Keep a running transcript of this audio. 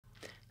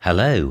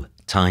Hello,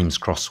 Times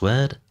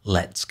Crossword,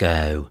 let's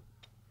go.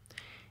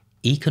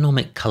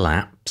 Economic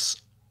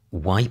collapse,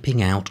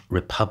 wiping out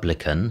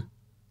Republican,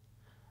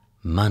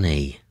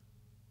 money.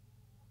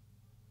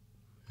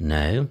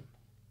 No.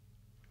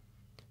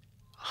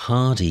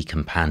 Hardy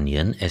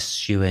companion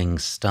eschewing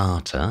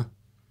starter,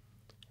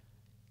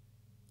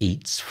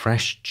 eats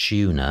fresh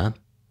tuna,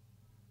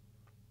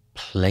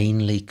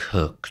 plainly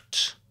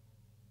cooked.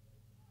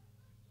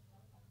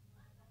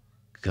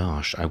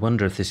 Gosh, I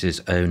wonder if this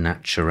is au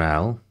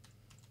naturel.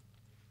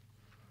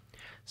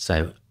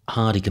 So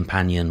hardy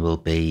companion will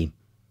be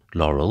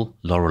Laurel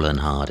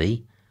and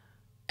Hardy.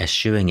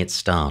 Eschewing its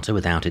starter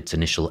without its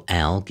initial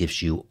L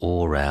gives you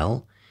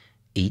Orel.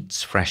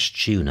 Eats fresh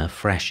tuna.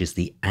 Fresh is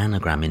the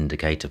anagram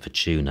indicator for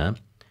tuna,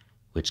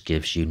 which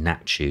gives you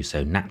Natu.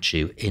 So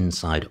Natu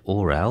inside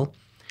Orel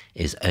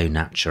is au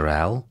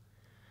naturel,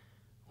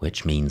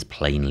 which means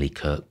plainly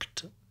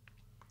cooked.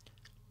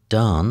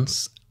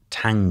 Dance,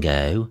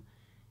 tango,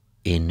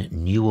 in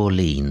New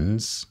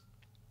Orleans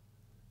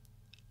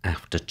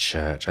after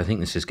church. I think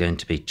this is going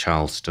to be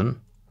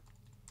Charleston.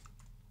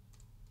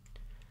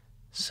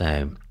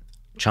 So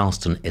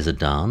Charleston is a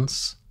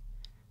dance.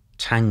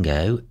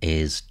 Tango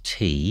is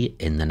T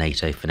in the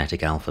NATO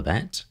phonetic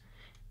alphabet.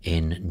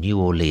 In New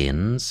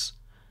Orleans,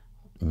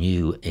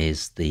 New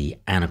is the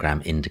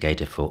anagram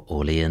indicator for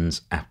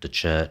Orleans. After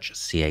church,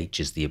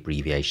 CH is the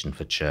abbreviation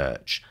for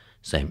church.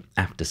 So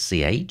after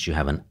CH, you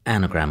have an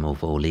anagram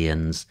of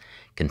Orleans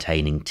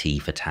containing T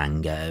for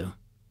tango.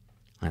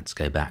 Let's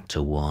go back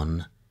to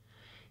 1.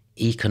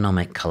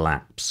 Economic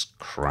collapse,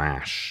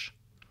 crash.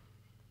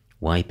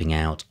 Wiping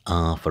out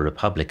R for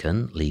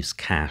Republican leaves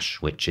cash,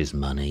 which is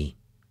money.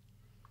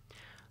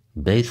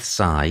 Both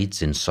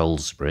sides in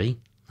Salisbury,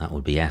 that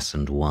would be S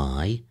and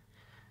Y,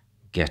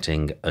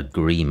 getting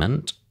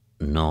agreement,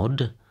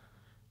 nod.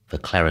 For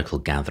clerical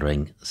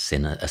gathering,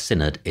 a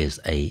synod is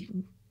a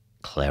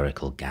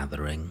clerical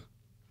gathering.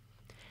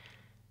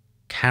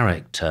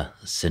 Character,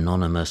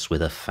 synonymous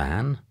with a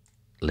fan.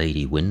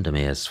 Lady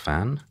Windermere's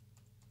Fan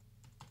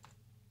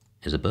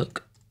is a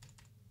book,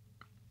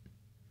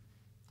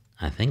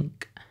 I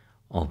think,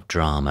 of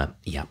drama.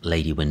 Yeah,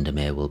 Lady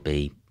Windermere will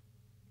be...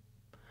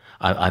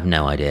 I've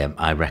no idea.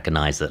 I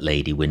recognise that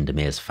Lady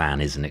Windermere's Fan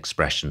is an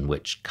expression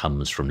which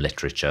comes from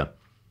literature,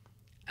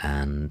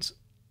 and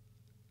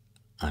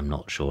I'm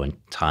not sure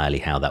entirely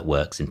how that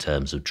works in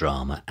terms of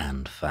drama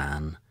and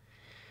fan.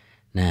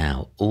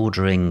 Now,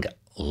 ordering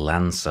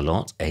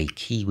Lancelot, a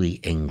Kiwi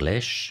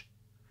English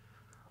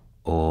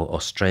or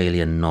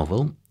Australian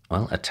novel.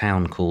 Well, A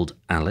Town Called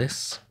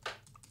Alice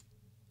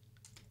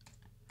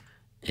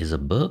is a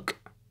book.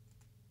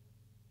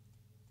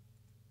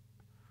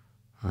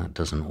 That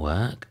doesn't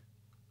work.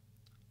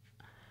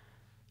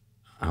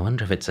 I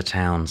wonder if it's A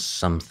Town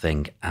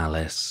Something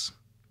Alice.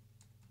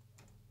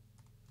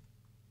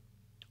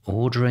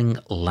 Ordering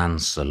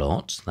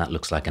Lancelot, that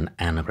looks like an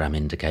anagram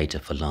indicator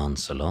for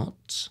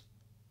Lancelot.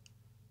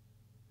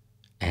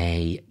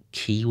 A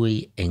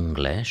Kiwi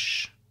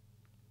English.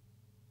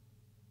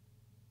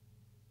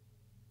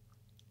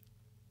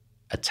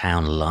 A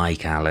Town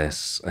Like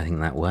Alice, I think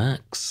that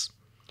works.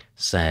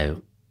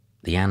 So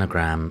the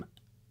anagram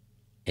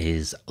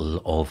is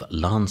of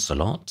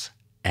Lancelot,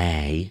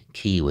 A,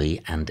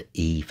 Kiwi, and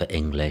E for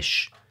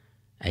English.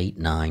 8,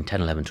 9,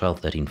 10, 11, 12,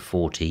 13,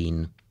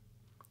 14,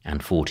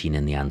 and 14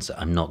 in the answer.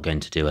 I'm not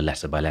going to do a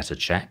letter by letter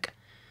check.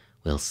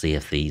 We'll see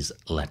if these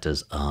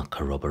letters are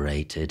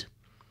corroborated.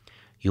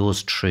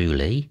 Yours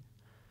truly,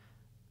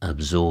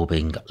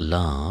 absorbing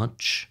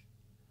large,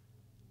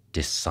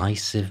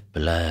 decisive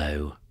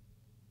blow.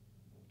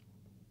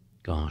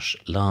 Gosh,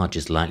 large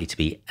is likely to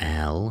be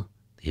L,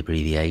 the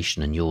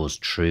abbreviation, and yours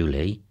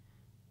truly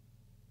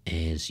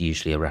is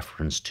usually a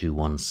reference to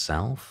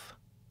oneself.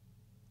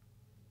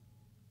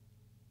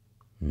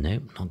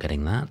 Nope, not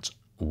getting that.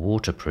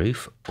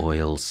 Waterproof,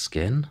 oil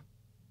skin.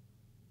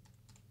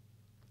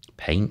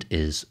 Paint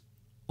is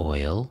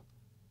oil,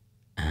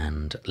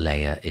 and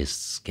layer is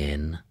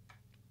skin.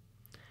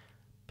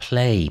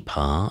 Play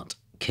part,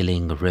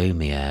 killing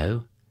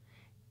Romeo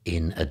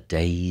in a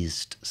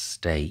dazed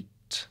state.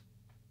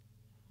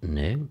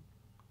 No.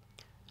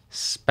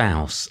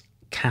 Spouse,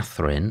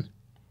 Catherine,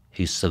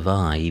 who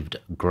survived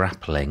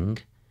grappling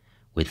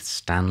with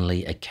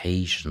Stanley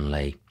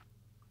occasionally.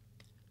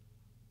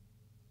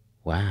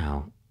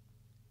 Wow.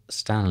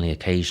 Stanley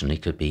occasionally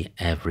could be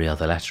every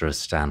other letter of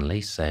Stanley,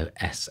 so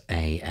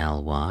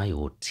S-A-L-Y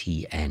or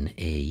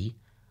T-N-E.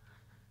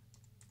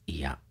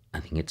 Yeah, I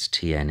think it's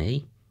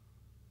T-N-E,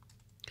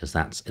 because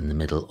that's in the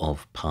middle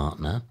of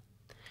partner.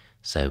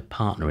 So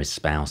partner is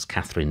spouse,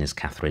 Catherine is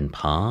Catherine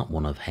Parr,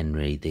 one of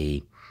Henry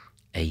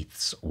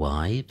VIII's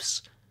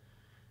wives.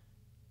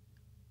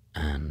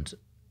 And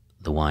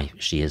the wife,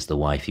 she is the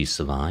wife who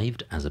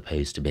survived, as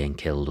opposed to being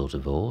killed or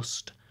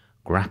divorced.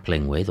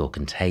 Grappling with or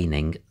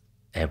containing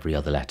every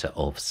other letter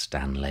of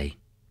Stanley.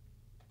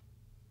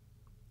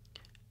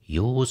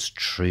 Yours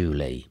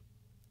truly,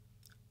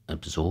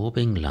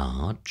 absorbing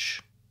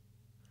large,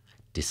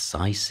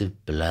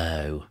 decisive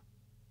blow.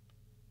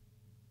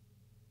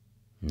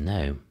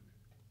 No.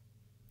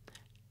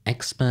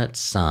 expert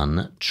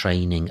son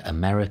training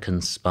American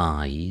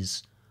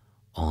spies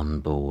on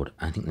board.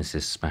 I think this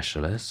is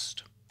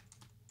specialist.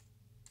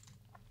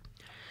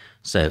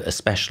 So a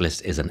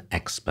specialist is an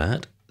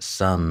expert.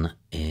 Son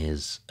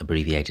is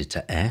abbreviated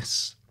to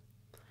S.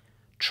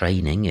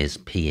 Training is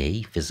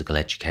PE, physical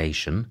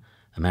education.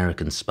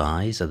 American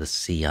spies are the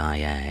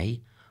CIA.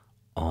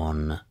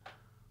 On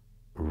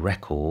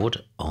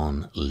record,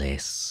 on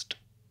list.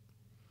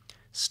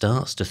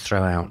 Starts to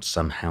throw out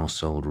some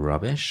household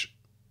rubbish.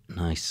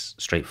 Nice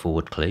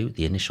straightforward clue.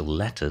 The initial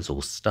letters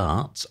or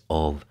starts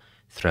of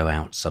throw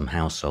out some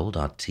household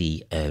are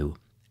T, O,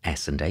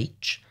 S and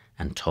H,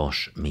 and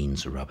tosh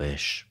means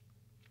rubbish.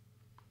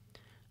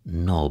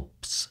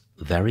 Knobs,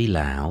 very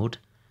loud,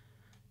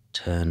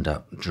 turned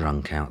up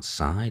drunk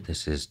outside.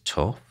 This is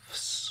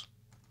toffs.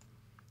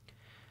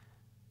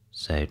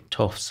 So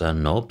toffs are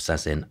knobs,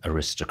 as in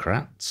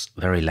aristocrats.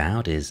 Very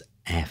loud is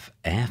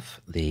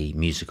FF, the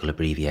musical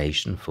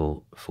abbreviation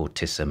for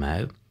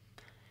fortissimo.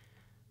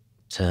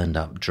 Turned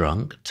up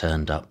drunk,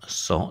 turned up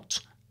sot,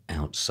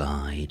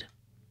 outside.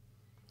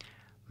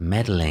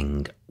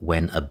 Meddling,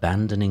 when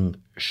abandoning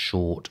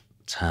short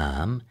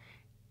term.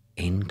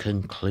 In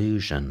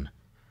conclusion.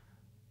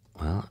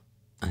 Well,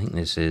 I think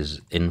this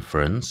is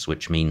inference,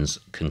 which means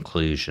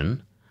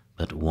conclusion,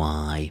 but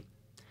why?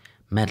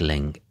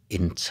 Meddling,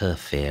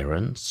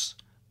 interference,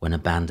 when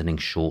abandoning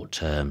short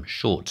term.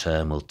 Short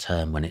term, well,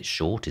 term when it's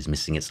short is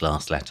missing its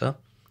last letter,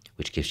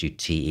 which gives you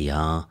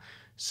TER.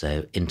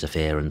 So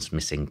interference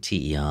missing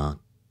TER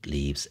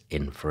leaves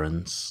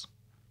inference.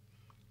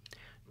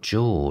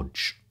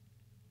 George.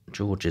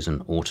 George is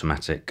an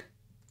automatic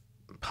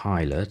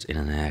pilot in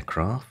an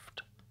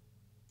aircraft.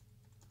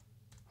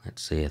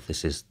 Let's see if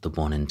this is the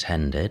one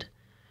intended.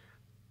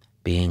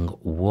 Being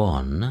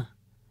one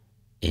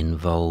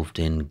involved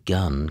in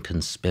gun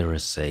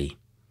conspiracy.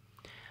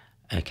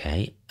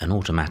 Okay, an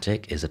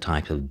automatic is a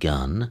type of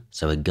gun,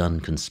 so a gun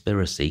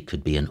conspiracy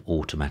could be an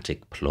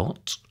automatic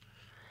plot,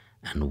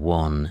 and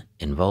one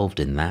involved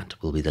in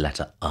that will be the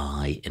letter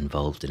I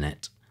involved in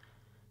it,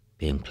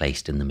 being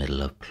placed in the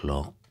middle of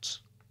plot.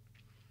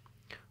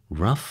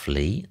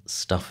 Roughly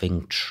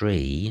stuffing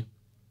tree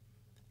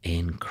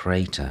in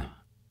crater.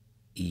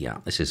 Yeah,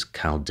 this is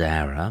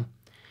caldera.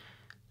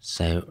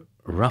 So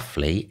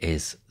roughly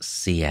is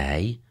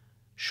CA,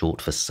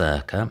 short for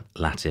circa,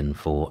 Latin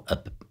for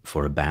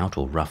about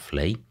or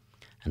roughly,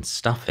 and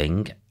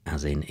stuffing,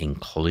 as in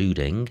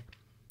including,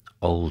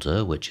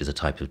 older, which is a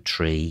type of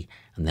tree,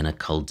 and then a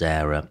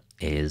caldera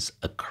is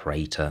a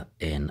crater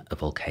in a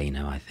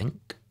volcano, I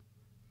think.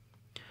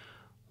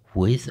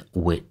 With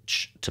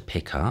which to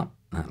pick up,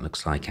 that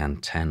looks like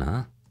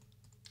antenna.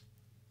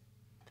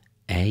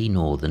 A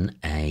northern,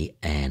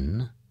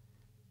 AN,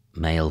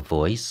 male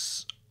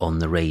voice on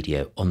the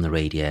radio. On the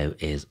radio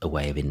is a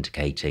way of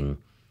indicating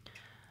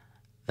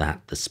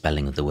that the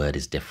spelling of the word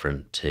is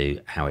different to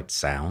how it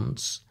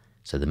sounds.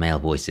 So the male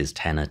voice is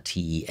tenor,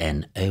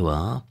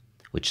 TENOR,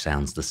 which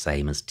sounds the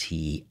same as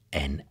TNNA.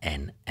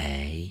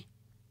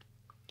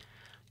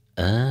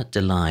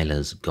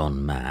 Delilah's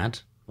gone mad.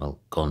 Well,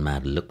 gone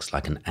mad looks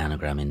like an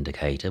anagram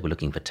indicator. We're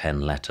looking for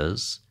 10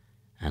 letters,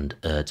 and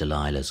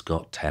Delilah's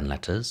got 10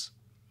 letters.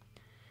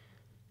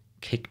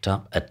 Kicked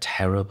up a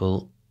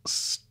terrible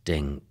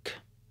stink.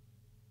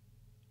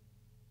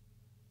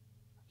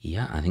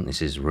 Yeah, I think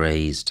this is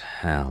raised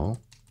hell.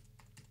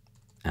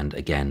 And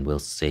again, we'll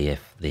see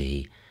if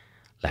the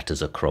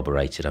letters are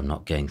corroborated. I'm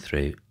not going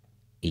through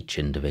each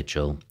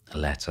individual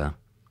letter.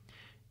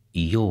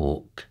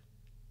 York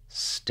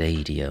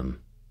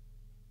Stadium.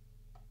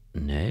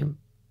 No.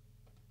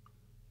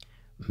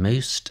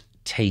 Most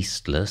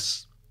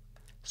tasteless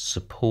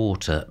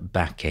supporter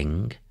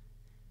backing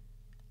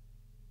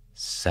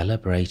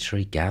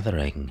celebratory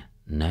gathering.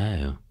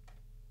 No.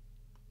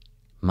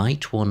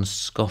 Might one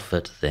scoff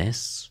at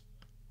this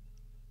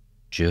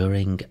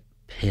during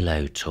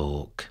pillow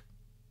talk?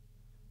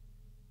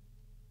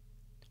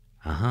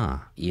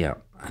 Aha, yeah,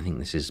 I think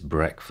this is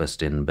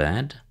breakfast in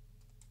bed.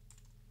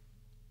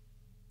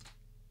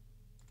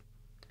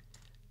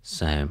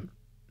 So,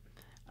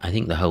 I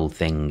think the whole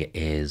thing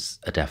is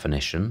a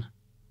definition.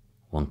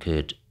 One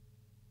could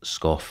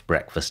scoff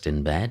breakfast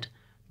in bed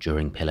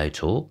during pillow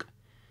talk.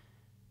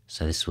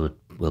 So this will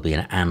be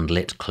an and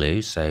lit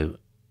clue, so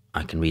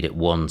I can read it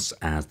once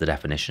as the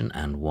definition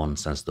and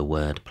once as the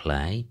word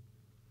play.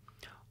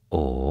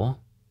 Or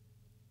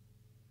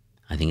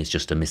I think it's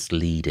just a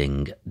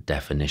misleading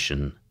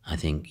definition. I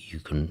think you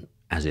can,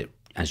 as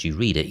you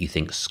read it, you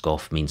think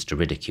scoff means to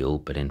ridicule,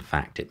 but in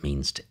fact it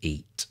means to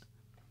eat.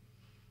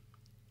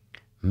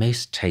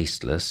 Most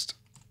tasteless,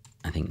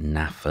 I think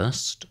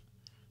naffest.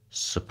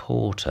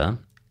 Supporter,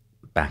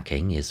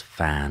 backing is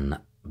fan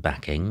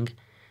backing,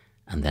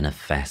 and then a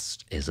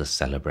fest is a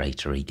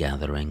celebratory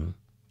gathering.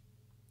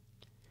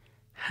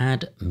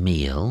 Had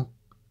meal,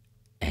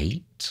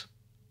 ate.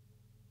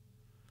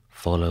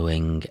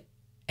 Following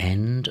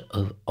end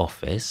of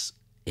office,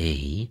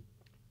 E.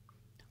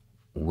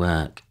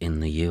 Work in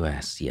the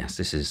US. Yes,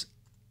 this is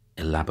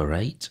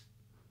elaborate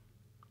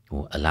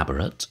or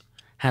elaborate.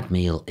 Had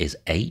meal is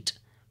ate.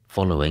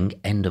 Following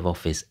end of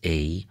office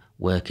E,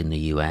 work in the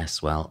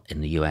US. Well,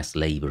 in the US,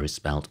 labour is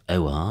spelt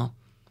OR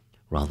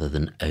rather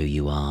than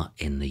OUR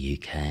in the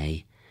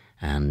UK,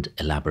 and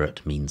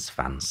elaborate means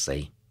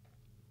fancy.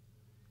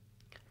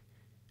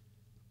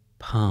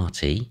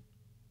 Party,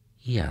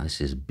 yeah, this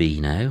is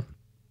beano,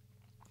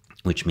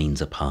 which means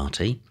a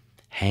party.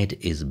 Head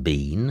is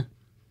bean.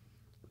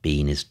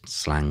 Bean is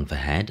slang for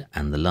head,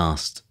 and the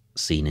last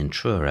seen in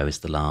Truro is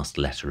the last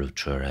letter of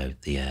Truro,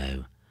 the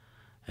O.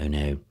 Oh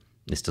no,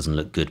 this doesn't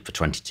look good for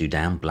 22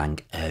 down,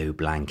 blank O,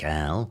 blank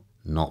L,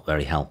 not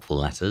very helpful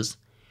letters.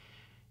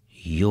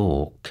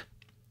 York,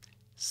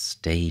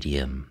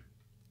 stadium.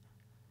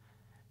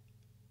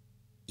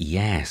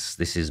 Yes,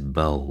 this is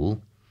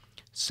bowl.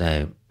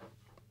 So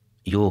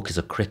York is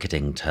a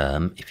cricketing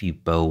term. If you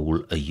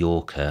bowl a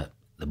Yorker,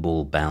 the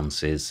ball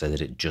bounces so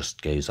that it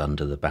just goes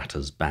under the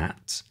batter's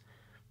bat.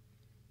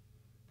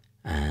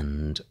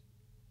 And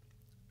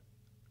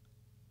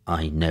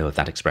I know of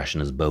that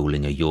expression as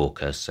bowling a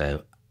Yorker,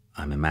 so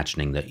I'm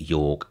imagining that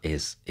York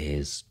is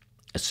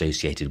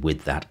associated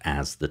with that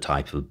as the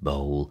type of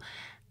bowl,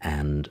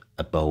 and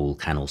a bowl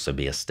can also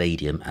be a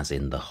stadium, as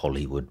in the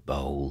Hollywood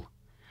Bowl.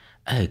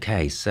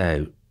 Okay,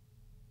 so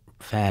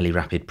fairly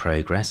rapid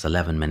progress,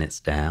 11 minutes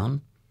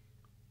down.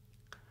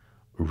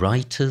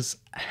 Writer's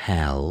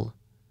hell.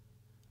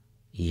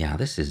 Yeah,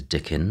 this is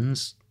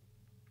Dickens.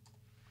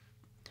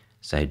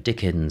 So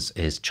Dickens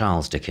is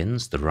Charles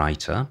Dickens, the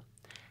writer.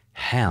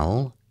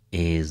 Hell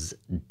is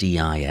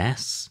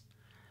DIS,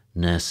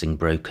 nursing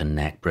broken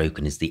neck.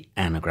 Broken is the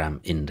anagram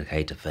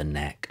indicator for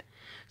neck.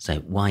 So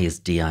why is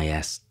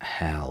DIS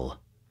hell?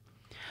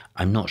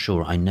 I'm not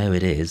sure. I know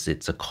it is.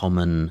 It's a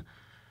common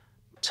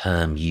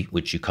term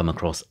which you come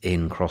across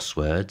in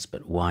crosswords,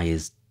 but why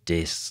is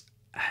dis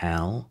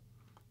hell?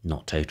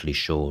 Not totally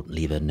sure.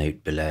 Leave a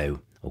note below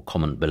or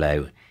comment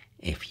below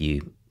if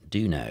you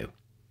do know.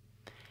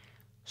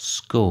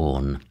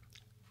 Scorn,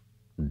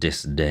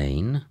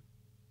 disdain.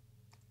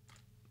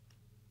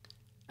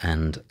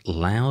 And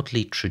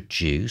loudly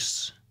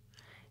traduce,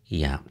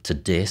 yeah, to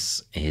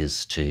dis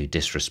is to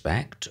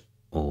disrespect,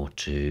 or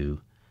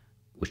to,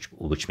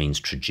 which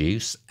means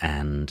traduce,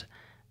 and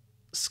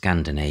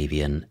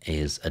Scandinavian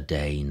is a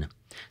Dane.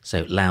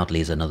 So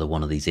loudly is another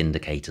one of these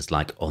indicators,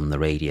 like on the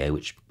radio,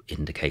 which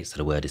indicates that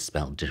a word is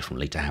spelled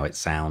differently to how it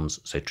sounds.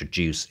 So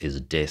traduce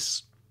is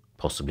dis,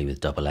 possibly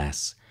with double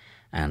S,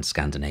 and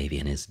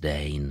Scandinavian is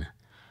Dane.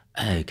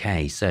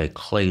 Okay, so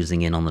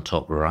closing in on the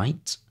top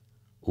right.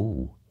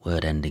 Ooh,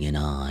 word ending in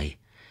I.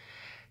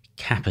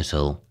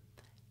 Capital,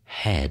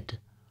 head,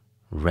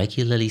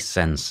 regularly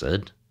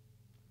censored.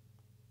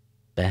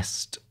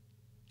 Best,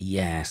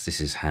 yes, this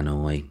is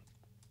Hanoi.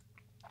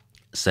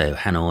 So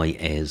Hanoi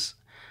is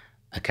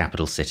a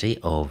capital city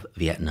of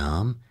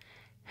Vietnam.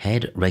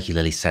 Head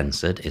regularly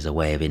censored is a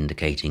way of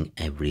indicating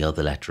every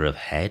other letter of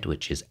head,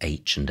 which is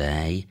H and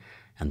A,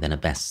 and then a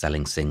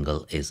best-selling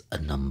single is a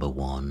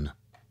 #1.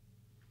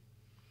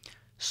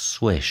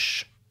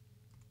 Swish,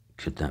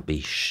 could that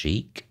be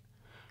chic?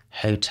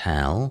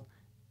 Hotel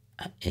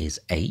is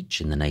H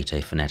in the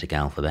NATO phonetic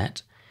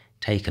alphabet,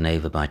 taken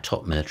over by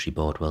top military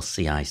board, while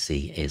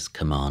CIC is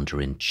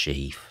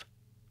Commander-in-Chief.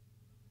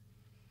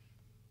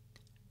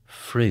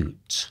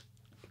 Fruit,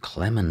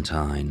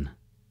 clementine.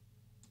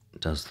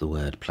 Does the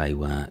word play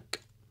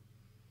work?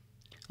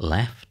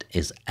 Left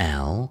is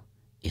L,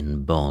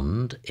 in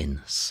bond,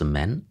 in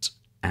cement.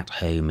 At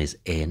home is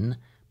in,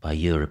 by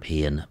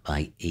European,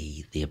 by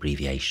E, the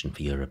abbreviation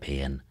for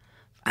European.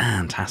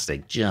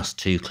 Fantastic, just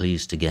 2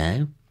 clues to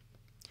go.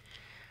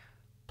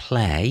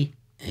 Play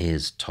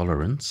is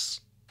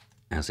tolerance,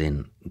 as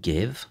in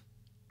give,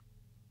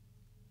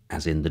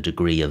 as in the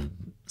degree of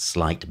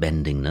slight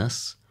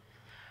bendingness.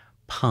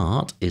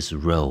 Part is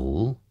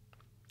role.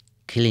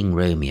 Killing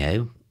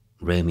Romeo.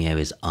 Romeo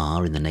is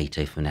R in the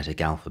NATO phonetic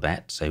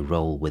alphabet, so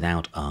role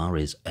without R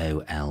is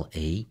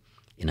OLE.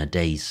 In a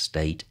dazed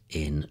state,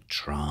 in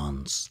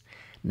trance.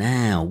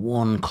 Now,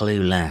 1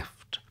 clue left.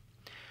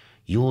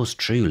 Yours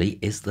truly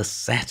is the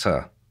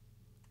setter.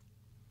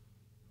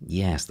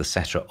 Yes, the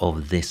setter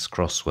of this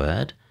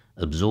crossword,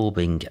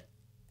 absorbing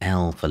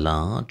L for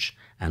large,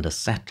 and a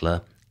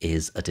settler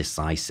is a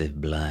decisive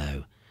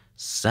blow.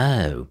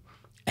 So,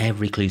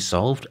 every clue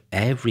solved,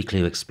 every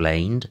clue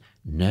explained,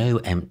 no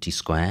empty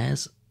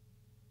squares.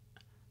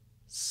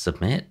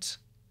 Submit.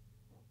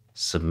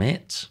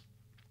 Submit.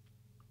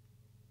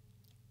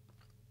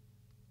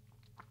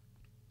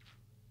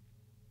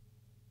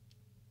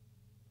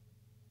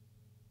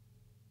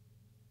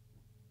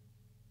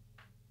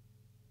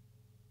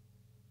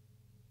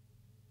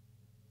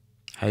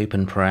 Hope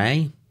and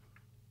pray.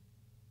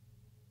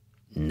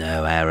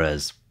 No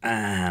errors.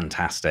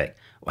 Fantastic.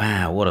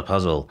 Wow, what a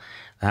puzzle.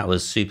 That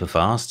was super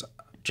fast.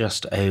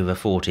 Just over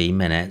 14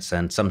 minutes.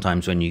 And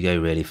sometimes when you go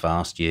really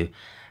fast, you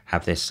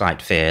have this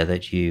slight fear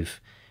that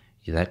you've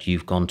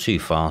gone too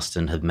fast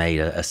and have made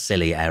a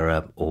silly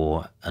error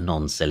or a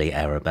non-silly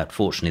error. But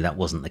fortunately, that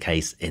wasn't the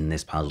case in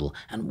this puzzle.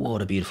 And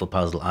what a beautiful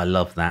puzzle. I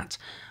love that.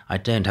 I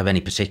don't have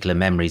any particular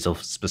memories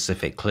of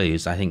specific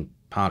clues. I think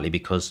partly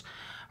because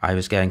I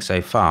was going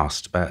so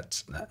fast,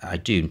 but I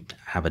do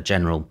have a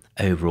general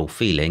overall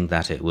feeling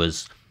that it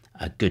was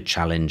a good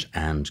challenge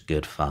and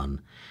good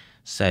fun.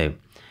 So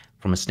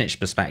from a snitch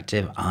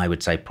perspective, I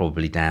would say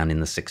probably down in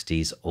the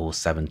 60s or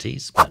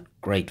 70s, but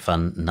great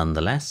fun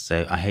nonetheless.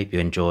 So I hope you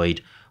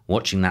enjoyed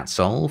watching that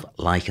solve.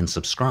 Like and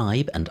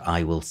subscribe, and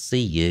I will see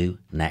you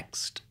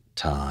next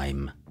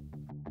time.